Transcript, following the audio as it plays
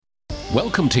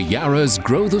Welcome to Yara's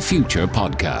Grow the Future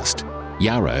podcast.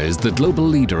 Yara is the global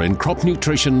leader in crop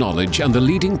nutrition knowledge and the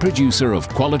leading producer of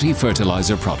quality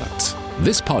fertilizer products.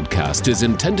 This podcast is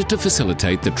intended to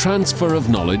facilitate the transfer of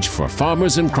knowledge for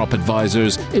farmers and crop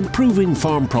advisors, improving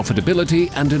farm profitability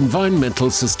and environmental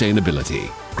sustainability.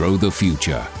 Grow the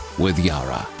future with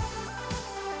Yara.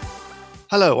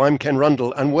 Hello, I'm Ken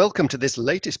Rundle, and welcome to this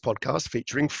latest podcast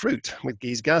featuring fruit with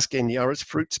Guy Gaskin, Yara's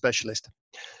fruit specialist.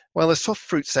 While the soft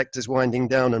fruit sector is winding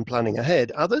down and planning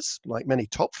ahead, others, like many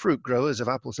top fruit growers of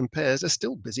apples and pears, are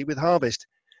still busy with harvest.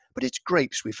 But it's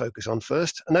grapes we focus on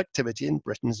first, an activity in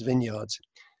Britain's vineyards.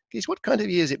 Guy, what kind of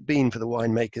year has it been for the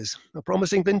winemakers? A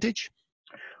promising vintage?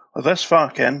 Well, thus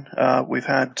far, Ken, we've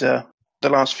had the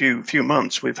last few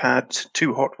months, we've had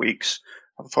 2 hot weeks,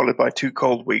 followed by 2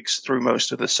 cold weeks through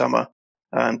most of the summer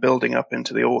and building up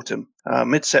into the autumn.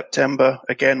 Mid-September,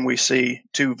 again, we see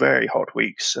 2 very hot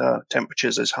weeks,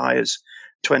 temperatures as high as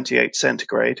 28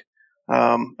 centigrade,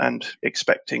 and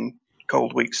expecting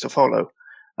cold weeks to follow.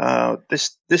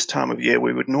 This time of year,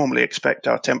 we would normally expect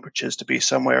our temperatures to be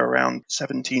somewhere around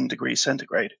 17 degrees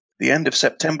centigrade. The end of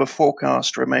September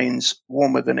forecast remains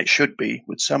warmer than it should be,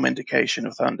 with some indication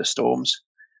of thunderstorms.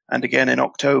 And again in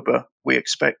October, we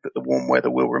expect that the warm weather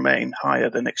will remain higher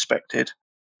than expected.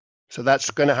 So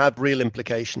that's going to have real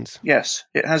implications. Yes,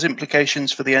 it has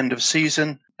implications for the end of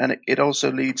season, and it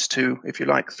also leads to, if you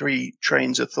like, 3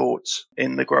 trains of thoughts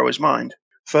in the grower's mind.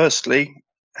 Firstly,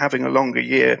 having a longer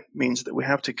year means that we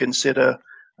have to consider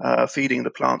feeding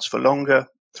the plants for longer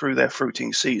through their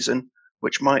fruiting season,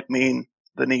 which might mean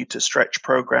the need to stretch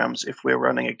programs if we're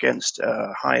running against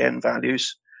high-end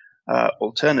values.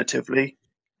 Alternatively,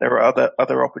 there are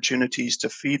other opportunities to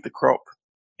feed the crop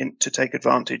to take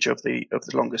advantage of the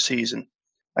longer season.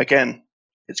 Again,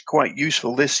 it's quite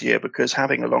useful this year because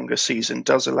having a longer season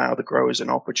does allow the growers an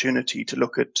opportunity to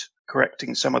look at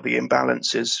correcting some of the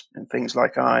imbalances in things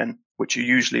like iron, which you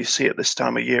usually see at this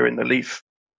time of year in the leaf.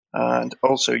 And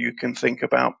also you can think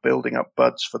about building up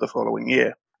buds for the following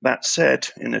year. That said,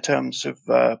 in the terms of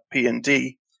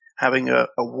P&D, having a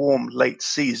warm late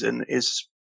season is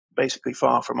basically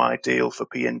far from ideal for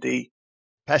P&D.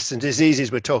 Pests and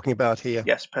diseases we're talking about here.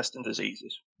 Yes, pests and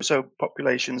diseases. So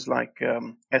populations like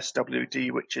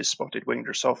SWD, which is spotted wing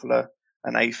Drosophila,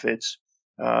 and aphids,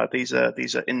 these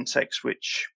are insects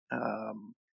which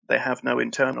they have no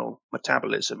internal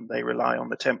metabolism. They rely on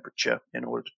the temperature in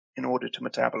order to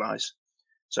metabolize.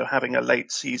 So having a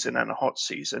late season and a hot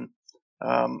season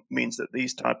means that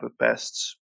these type of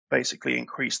pests basically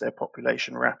increase their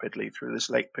population rapidly through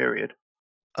this late period.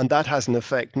 And that has an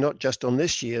effect not just on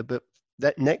this year, but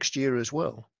that next year as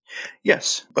well.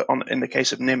 Yes, but in the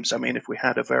case of nymphs, I mean, if we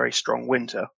had a very strong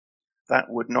winter, that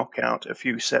would knock out a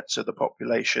few sets of the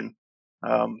population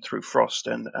through frost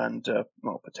and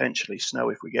potentially snow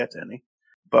if we get any.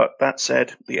 But that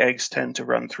said, the eggs tend to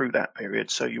run through that period,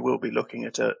 so you will be looking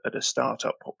at a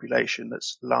start-up population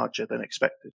that's larger than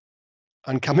expected.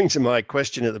 And coming to my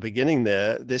question at the beginning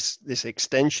there, this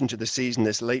extension to the season,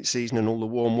 this late season and all the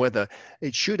warm weather,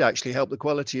 it should actually help the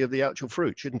quality of the actual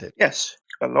fruit, shouldn't it? Yes,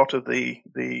 a lot of the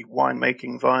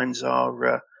wine-making vines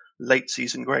are late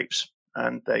season grapes,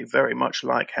 and they very much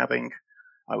like having,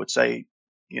 I would say,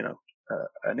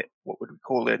 what would we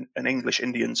call an English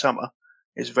Indian summer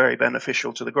is very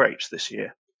beneficial to the grapes this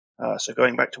year. So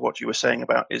going back to what you were saying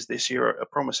about is this year a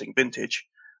promising vintage,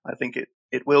 I think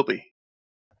it will be.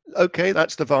 Okay,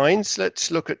 that's the vines. Let's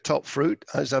look at top fruit.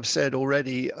 As I've said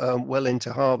already, well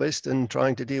into harvest and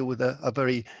trying to deal with a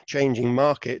very changing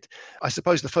market. I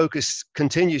suppose the focus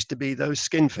continues to be those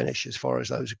skin finish as far as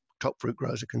those top fruit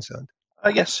growers are concerned.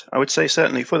 Yes, I would say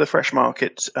certainly for the fresh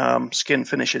market, skin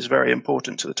finish is very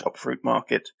important to the top fruit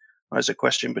market. There's a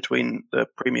question between the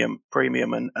premium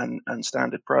and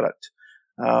standard product.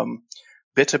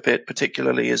 Bitter pit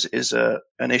particularly is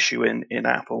an issue in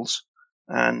apples,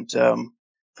 and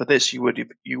for this, you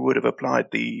would have applied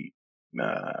the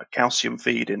calcium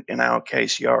feed. In our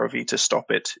case, Yaravita Stop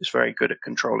It is very good at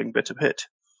controlling bitter pit.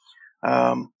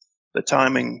 The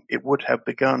timing, it would have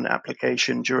begun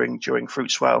application during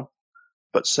fruit swell,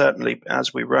 but certainly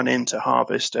as we run into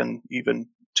harvest and even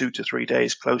 2 to 3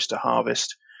 days close to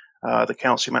harvest, the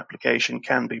calcium application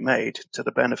can be made to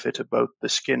the benefit of both the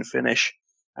skin finish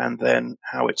and then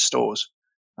how it stores.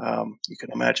 You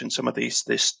can imagine some of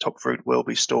this top fruit will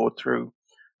be stored through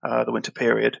the winter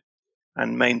period,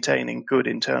 and maintaining good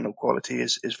internal quality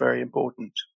is very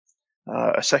important.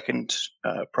 A second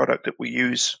product that we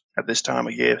use at this time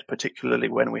of year, particularly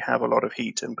when we have a lot of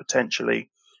heat and potentially,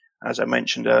 as I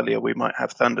mentioned earlier, we might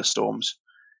have thunderstorms,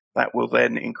 that will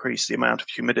then increase the amount of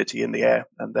humidity in the air,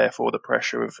 and therefore the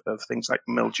pressure of things like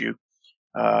mildew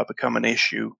become an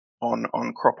issue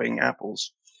on cropping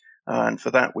apples. And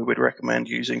for that, we would recommend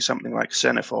using something like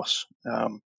Senefos,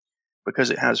 because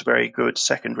it has very good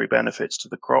secondary benefits to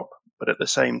the crop, but at the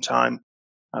same time,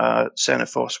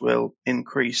 Senefos will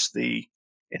increase the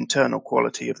internal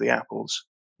quality of the apples,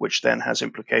 which then has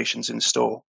implications in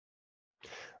store.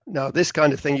 Now, this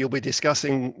kind of thing you'll be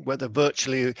discussing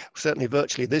certainly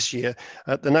virtually this year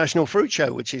at the National Fruit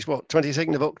Show, which is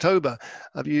 22nd of October.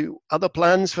 Have you other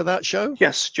plans for that show?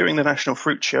 Yes, during the National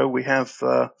Fruit Show, we have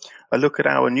a look at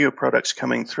our newer products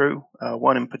coming through.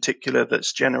 One in particular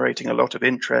that's generating a lot of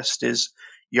interest is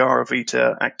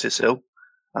YaraVita Actisil.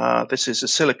 This is a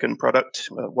silicon product,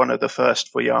 one of the first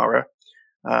for Yara,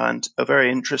 and a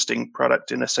very interesting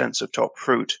product in a sense of top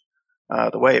fruit.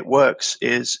 The way it works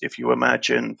is if you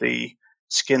imagine the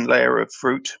skin layer of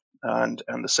fruit and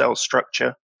the cell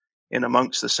structure, in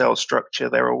amongst the cell structure,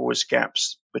 there are always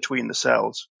gaps between the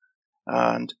cells.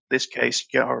 And this case,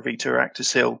 YaraVita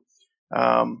Actisil,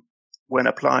 when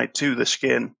applied to the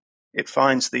skin, it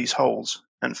finds these holes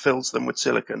and fills them with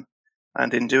silicon.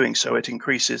 And in doing so, it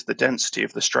increases the density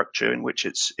of the structure in which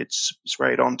it's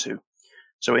sprayed onto.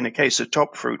 So in a case of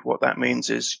top fruit, what that means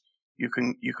is you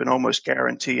can almost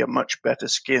guarantee a much better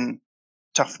skin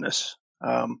toughness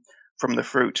from the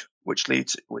fruit, which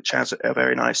has a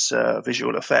very nice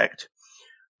visual effect,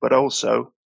 but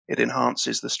also it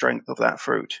enhances the strength of that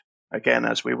fruit. Again,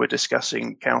 as we were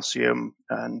discussing calcium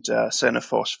and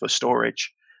Senefos for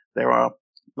storage, there are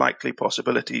likely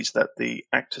possibilities that the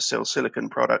Actisil silicon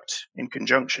product, in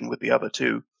conjunction with the other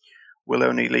two, will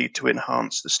only lead to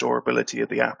enhance the storability of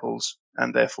the apples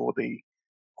and therefore the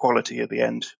quality of the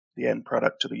end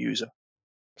product to the user.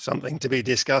 Something to be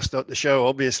discussed at the show,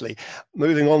 obviously.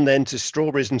 Moving on then to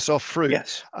strawberries and soft fruit.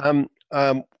 Yes.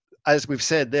 As we've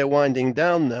said, they're winding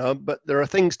down now, but there are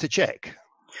things to check.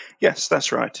 Yes,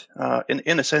 that's right.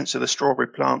 In a sense, of the strawberry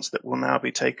plants that will now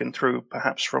be taken through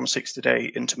perhaps from 60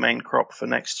 day into main crop for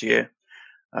next year.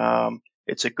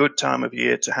 It's a good time of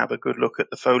year to have a good look at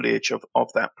the foliage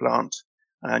of that plant,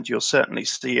 and you'll certainly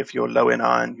see if you're low in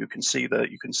iron, you can see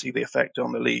the effect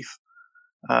on the leaf.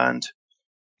 And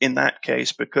in that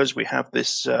case, because we have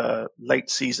this late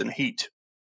season heat,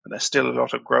 there's still a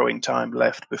lot of growing time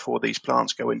left before these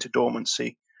plants go into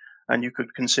dormancy. And you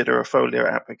could consider a foliar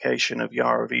application of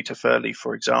YaraVita Furleaf,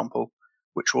 for example,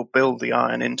 which will build the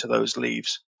iron into those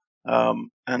leaves and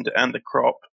the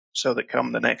crop, so that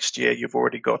come the next year, you've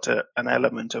already got an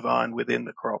element of iron within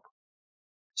the crop.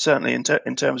 Certainly,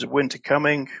 in terms of winter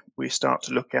coming, we start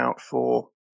to look out for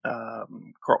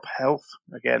crop health.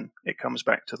 Again, it comes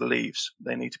back to the leaves.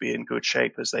 They need to be in good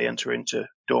shape as they enter into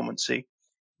dormancy.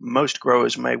 Most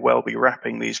growers may well be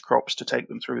wrapping these crops to take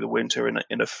them through the winter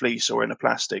in a fleece or in a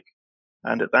plastic.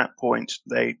 And at that point,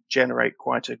 they generate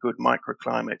quite a good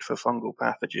microclimate for fungal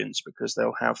pathogens, because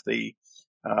they'll have the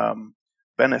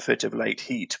benefit of late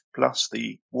heat plus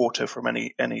the water from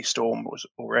any storm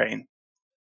or rain.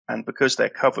 And because they're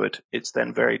covered, it's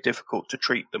then very difficult to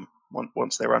treat them.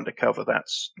 Once they're under cover,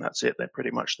 that's it. They're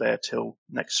pretty much there till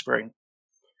next spring.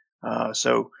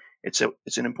 So it's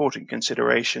an important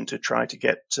consideration to try to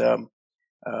get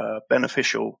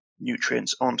beneficial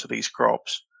nutrients onto these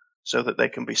crops so that they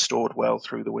can be stored well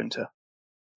through the winter.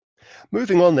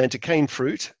 Moving on then to cane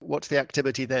fruit, what's the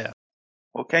activity there?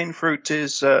 Well, cane fruit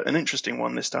is an interesting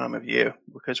one this time of year,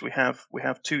 because we have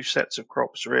two sets of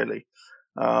crops really.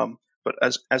 But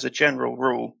as a general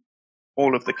rule,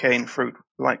 all of the cane fruit,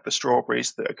 like the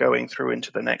strawberries that are going through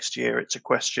into the next year, it's a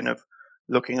question of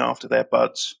looking after their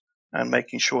buds and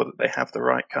making sure that they have the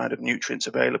right kind of nutrients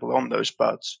available on those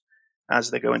buds as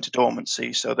they go into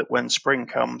dormancy, so that when spring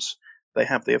comes, they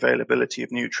have the availability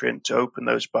of nutrient to open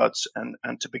those buds and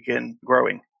to begin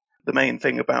growing. The main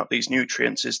thing about these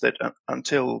nutrients is that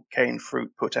until cane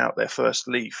fruit put out their first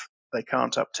leaf, they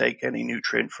can't uptake any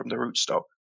nutrient from the rootstock.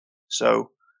 So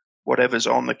whatever's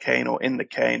on the cane or in the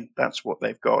cane, that's what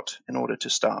they've got in order to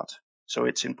start. So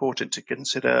it's important to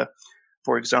consider,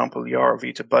 for example,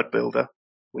 YaraVita Bud Builder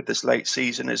with this late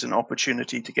season is an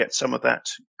opportunity to get some of that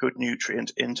good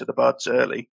nutrient into the buds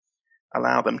early,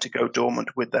 allow them to go dormant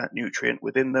with that nutrient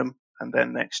within them, and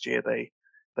then next year they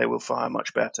will fire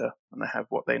much better and they have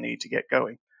what they need to get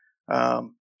going.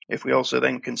 If we also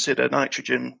then consider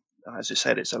nitrogen, as I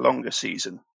said, it's a longer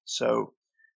season. So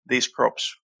these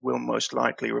crops will most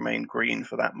likely remain green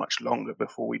for that much longer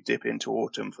before we dip into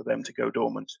autumn for them to go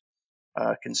dormant.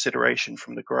 Consideration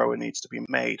from the grower needs to be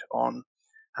made on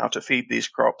how to feed these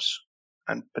crops,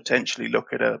 and potentially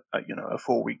look at a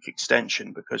 4-week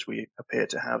extension, because we appear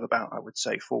to have about, I would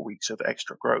say, 4 weeks of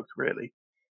extra growth really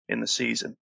in the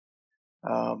season.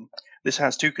 This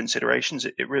has two considerations.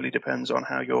 It really depends on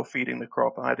how you're feeding the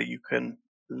crop. Either you can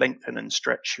lengthen and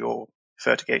stretch your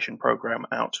fertigation program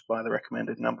out by the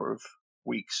recommended number of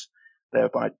weeks,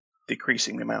 thereby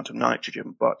decreasing the amount of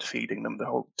nitrogen but feeding them the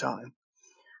whole time.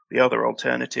 The other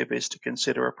alternative is to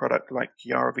consider a product like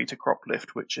YaraVita CropLift,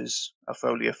 which is a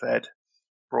foliar-fed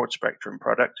broad-spectrum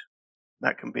product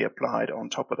that can be applied on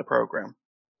top of the program.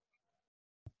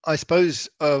 I suppose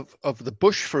of the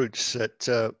bush fruits that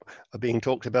are being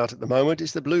talked about at the moment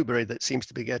is the blueberry that seems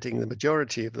to be getting the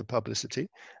majority of the publicity.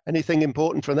 Anything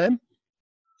important for them?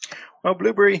 Well,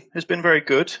 blueberry has been very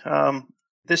good.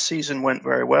 This season went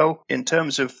very well. In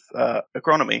terms of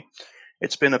agronomy,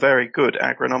 it's been a very good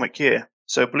agronomic year.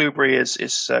 So blueberry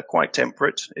is quite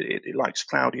temperate. It likes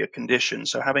cloudier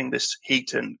conditions. So having this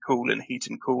heat and cool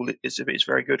is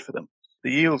very good for them.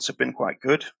 The yields have been quite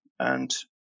good. And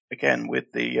again, with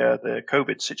the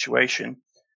COVID situation,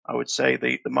 I would say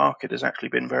the market has actually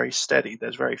been very steady.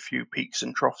 There's very few peaks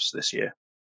and troughs this year.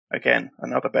 Again,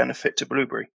 another benefit to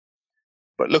blueberry.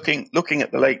 But looking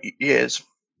at the late years,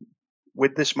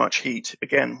 with this much heat,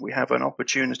 again, we have an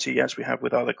opportunity, as we have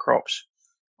with other crops,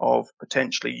 of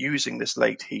potentially using this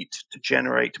late heat to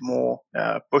generate more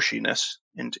bushiness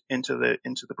into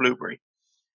the blueberry.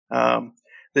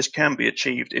 This can be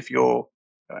achieved if you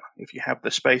have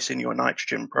the space in your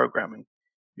nitrogen programming.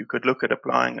 You could look at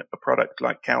applying a product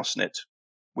like Calcinit,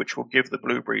 which will give the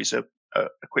blueberries a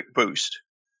quick boost.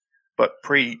 But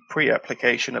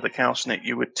pre-application of the Calcinit,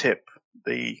 you would tip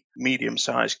the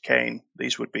medium-sized cane.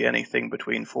 These would be anything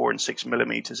between 4 and 6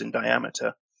 millimeters in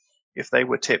diameter. If they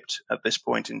were tipped at this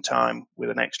point in time with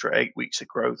an extra 8 weeks of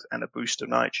growth and a boost of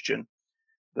nitrogen,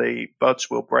 the buds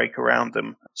will break around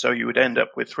them. So you would end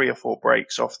up with 3 or 4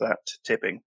 breaks off that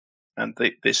tipping. And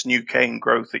this new cane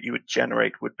growth that you would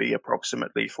generate would be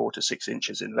approximately 4 to 6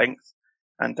 inches in length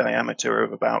and diameter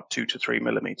of about 2 to 3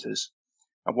 millimeters.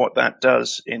 And what that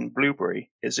does in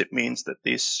blueberry is it means that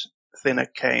this thinner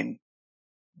cane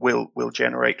will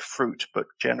generate fruit, but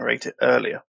generate it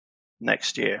earlier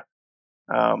next year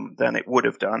than it would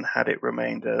have done had it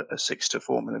remained a 6 to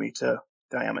 4 millimeter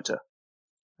diameter.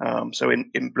 So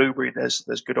in blueberry,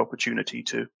 there's good opportunity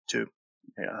to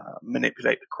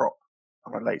manipulate the crop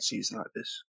on a late season like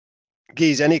this.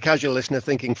 Guys, any casual listener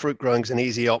thinking fruit growing is an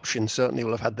easy option certainly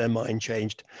will have had their mind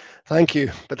changed. Thank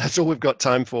you, but that's all we've got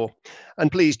time for.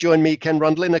 And please join me, Ken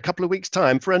Rundle, in a couple of weeks'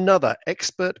 time for another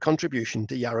expert contribution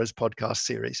to Yara's podcast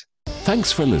series.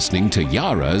 Thanks for listening to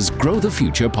Yara's Grow the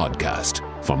Future podcast.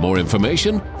 For more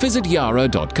information, visit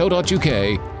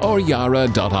yara.co.uk or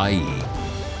yara.ie.